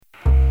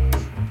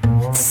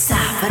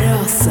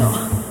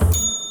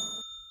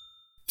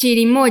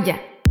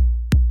Chirimoya.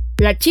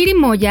 La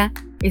chirimoya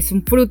es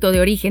un fruto de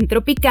origen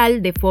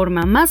tropical de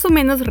forma más o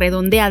menos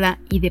redondeada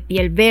y de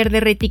piel verde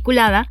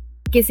reticulada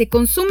que se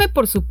consume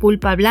por su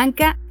pulpa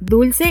blanca,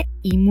 dulce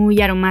y muy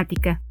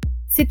aromática.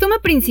 Se toma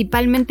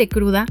principalmente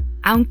cruda,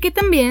 aunque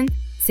también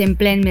se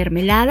emplea en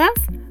mermeladas,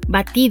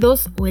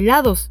 batidos o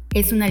helados.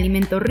 Es un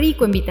alimento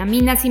rico en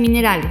vitaminas y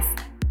minerales.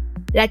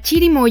 La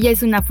chirimoya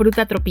es una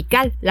fruta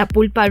tropical. La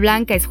pulpa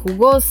blanca es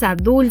jugosa,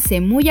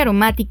 dulce, muy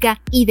aromática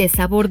y de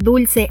sabor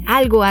dulce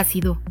algo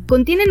ácido.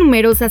 Contiene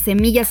numerosas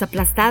semillas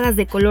aplastadas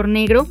de color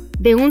negro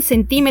de 1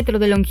 centímetro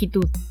de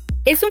longitud.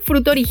 Es un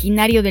fruto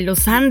originario de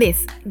los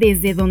Andes,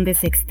 desde donde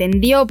se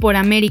extendió por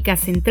América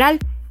Central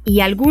y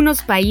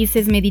algunos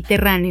países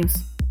mediterráneos.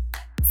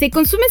 Se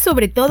consume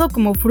sobre todo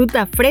como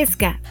fruta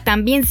fresca,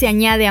 también se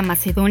añade a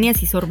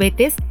macedonias y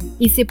sorbetes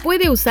y se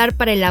puede usar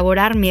para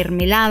elaborar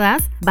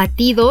mermeladas,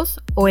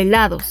 batidos o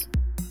helados.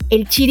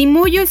 El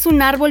chirimoyo es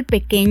un árbol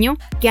pequeño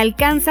que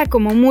alcanza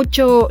como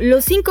mucho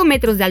los 5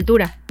 metros de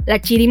altura. La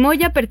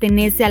chirimoya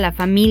pertenece a la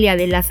familia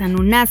de las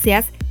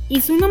anonáceas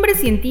y su nombre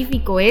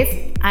científico es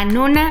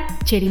Annona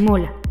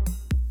cherimola.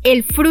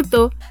 El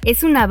fruto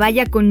es una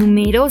baya con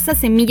numerosas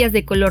semillas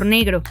de color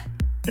negro.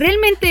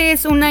 Realmente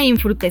es una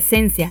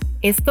infrutescencia,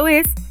 esto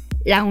es,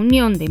 la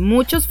unión de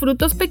muchos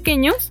frutos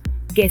pequeños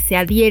que se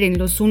adhieren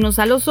los unos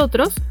a los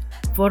otros,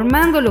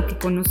 formando lo que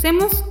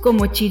conocemos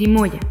como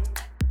chirimoya.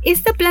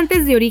 Esta planta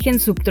es de origen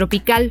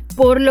subtropical,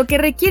 por lo que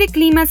requiere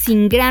climas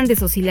sin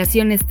grandes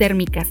oscilaciones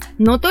térmicas,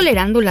 no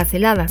tolerando las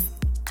heladas.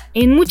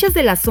 En muchas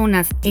de las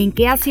zonas en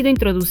que ha sido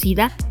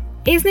introducida,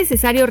 es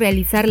necesario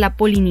realizar la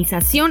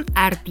polinización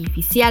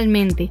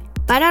artificialmente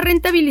para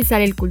rentabilizar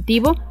el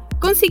cultivo,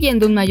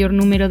 consiguiendo un mayor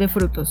número de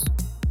frutos.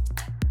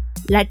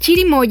 La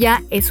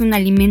chirimoya es un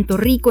alimento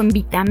rico en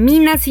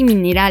vitaminas y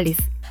minerales.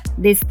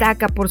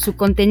 Destaca por su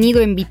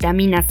contenido en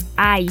vitaminas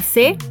A y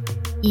C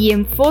y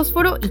en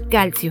fósforo y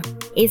calcio.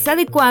 Es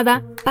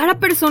adecuada para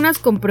personas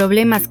con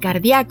problemas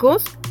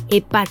cardíacos,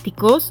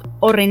 hepáticos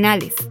o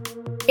renales.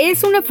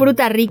 Es una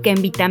fruta rica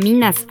en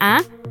vitaminas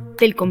A,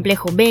 del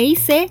complejo B y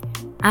C,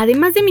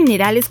 además de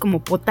minerales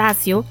como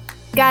potasio,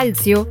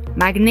 calcio,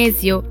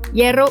 magnesio,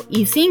 hierro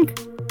y zinc.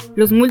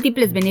 Los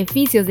múltiples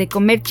beneficios de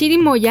comer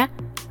chirimoya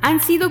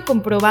han sido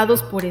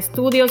comprobados por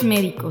estudios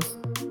médicos.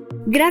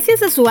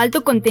 Gracias a su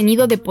alto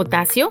contenido de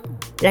potasio,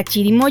 la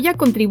chirimoya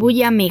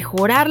contribuye a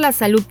mejorar la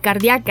salud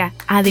cardíaca.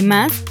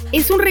 Además,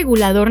 es un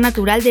regulador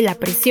natural de la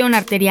presión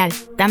arterial.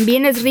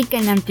 También es rica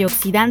en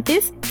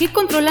antioxidantes que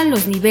controlan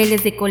los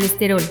niveles de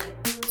colesterol.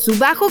 Su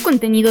bajo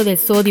contenido de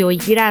sodio y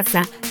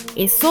grasa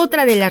es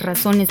otra de las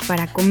razones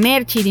para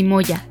comer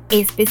chirimoya,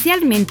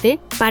 especialmente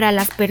para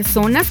las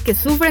personas que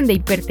sufren de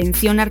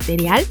hipertensión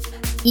arterial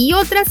y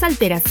otras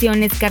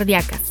alteraciones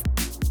cardíacas.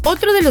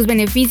 Otro de los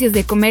beneficios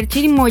de comer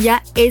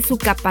chirimoya es su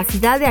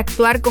capacidad de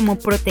actuar como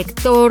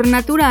protector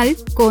natural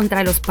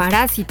contra los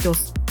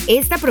parásitos.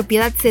 Esta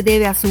propiedad se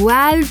debe a su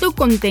alto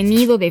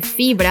contenido de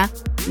fibra,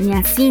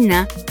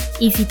 niacina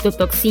y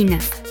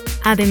citotoxinas.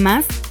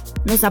 Además,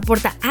 nos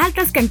aporta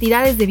altas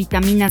cantidades de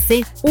vitamina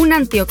C, un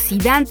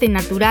antioxidante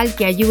natural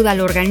que ayuda al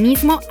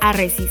organismo a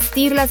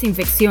resistir las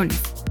infecciones.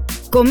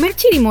 Comer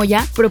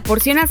chirimoya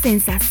proporciona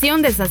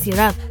sensación de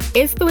saciedad.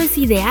 Esto es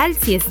ideal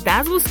si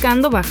estás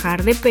buscando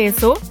bajar de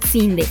peso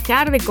sin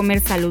dejar de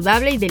comer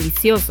saludable y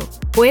delicioso.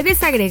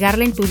 Puedes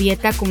agregarla en tu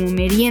dieta como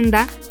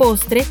merienda,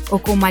 postre o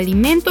como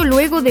alimento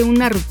luego de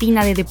una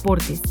rutina de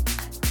deportes.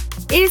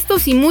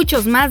 Estos y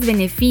muchos más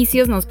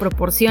beneficios nos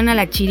proporciona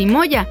la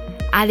chirimoya,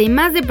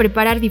 además de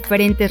preparar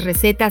diferentes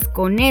recetas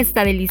con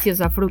esta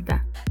deliciosa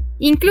fruta.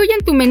 Incluye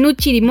en tu menú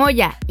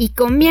chirimoya y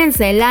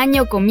comienza el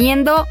año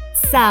comiendo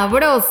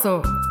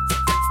sabroso.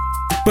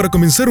 Para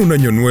comenzar un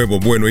año nuevo,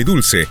 bueno y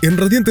dulce, en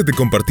Radiante te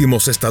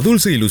compartimos esta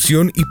dulce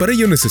ilusión y para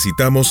ello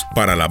necesitamos,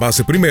 para la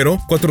base primero,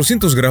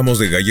 400 gramos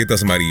de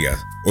galletas María,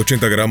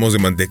 80 gramos de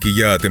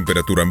mantequilla a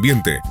temperatura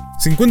ambiente,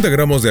 50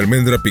 gramos de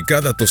almendra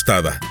picada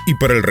tostada y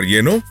para el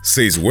relleno,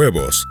 6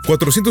 huevos,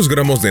 400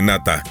 gramos de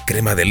nata,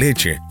 crema de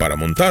leche, para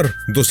montar,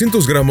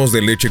 200 gramos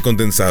de leche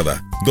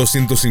condensada,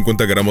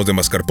 250 gramos de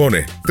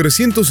mascarpone,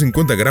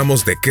 350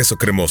 gramos de queso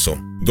cremoso,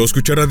 2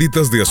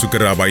 cucharaditas de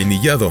azúcar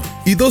avainillado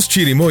y 2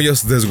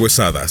 chirimoyas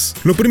deshuesadas.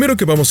 Lo primero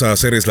que vamos a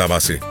hacer es la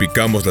base.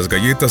 Picamos las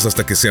galletas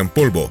hasta que sean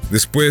polvo.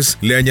 Después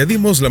le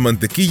añadimos la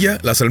mantequilla,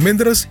 las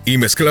almendras y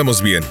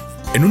mezclamos bien.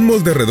 En un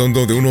molde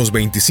redondo de unos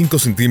 25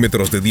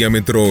 centímetros de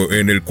diámetro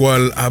en el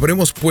cual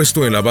habremos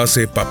puesto en la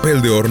base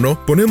papel de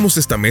horno, ponemos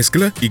esta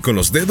mezcla y con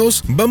los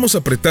dedos vamos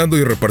apretando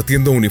y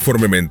repartiendo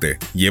uniformemente.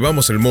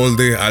 Llevamos el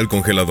molde al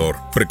congelador.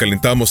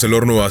 Precalentamos el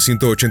horno a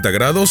 180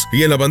 grados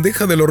y en la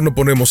bandeja del horno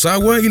ponemos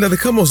agua y la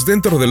dejamos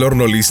dentro del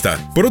horno lista.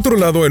 Por otro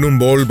lado, en un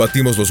bol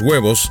batimos los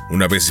huevos.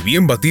 Una vez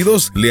bien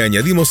batidos, le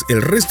añadimos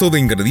el resto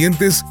de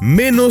ingredientes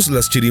menos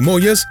las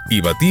chirimoyas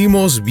y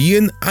batimos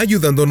bien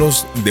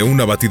ayudándonos de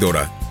una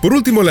batidora. Por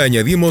último le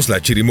añadimos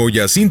la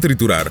chirimoya sin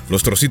triturar.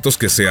 Los trocitos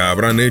que se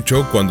habrán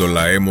hecho cuando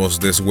la hemos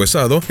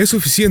deshuesado es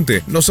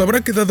suficiente. Nos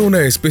habrá quedado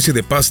una especie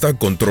de pasta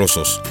con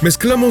trozos.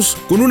 Mezclamos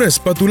con una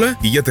espátula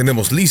y ya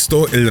tenemos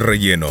listo el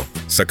relleno.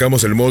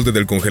 Sacamos el molde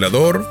del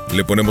congelador,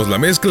 le ponemos la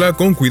mezcla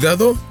con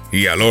cuidado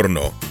y al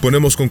horno.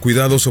 Ponemos con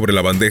cuidado sobre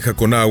la bandeja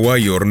con agua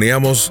y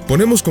horneamos.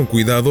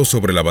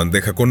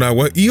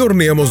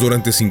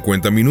 Durante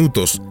 50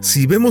 minutos.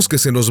 Si vemos que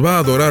se nos va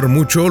a dorar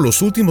mucho,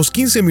 los últimos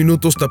 15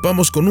 minutos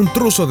tapamos con un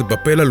trozo de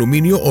papel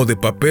aluminio o de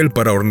papel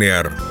para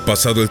hornear.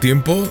 Pasado el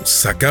tiempo,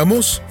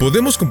 sacamos.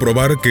 Podemos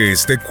comprobar que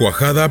esté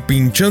cuajada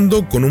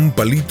pinchando con un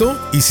palito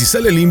y si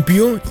sale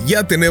limpio,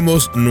 ya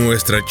tenemos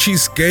nuestra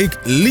cheesecake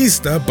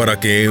lista para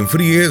que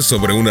enfríe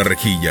sobre una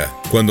rejilla.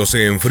 Cuando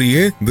se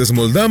enfríe,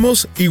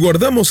 desmoldamos y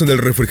guardamos en el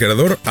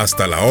refrigerador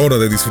hasta la hora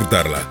de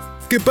disfrutarla.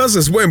 ¡Que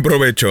pases buen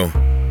provecho!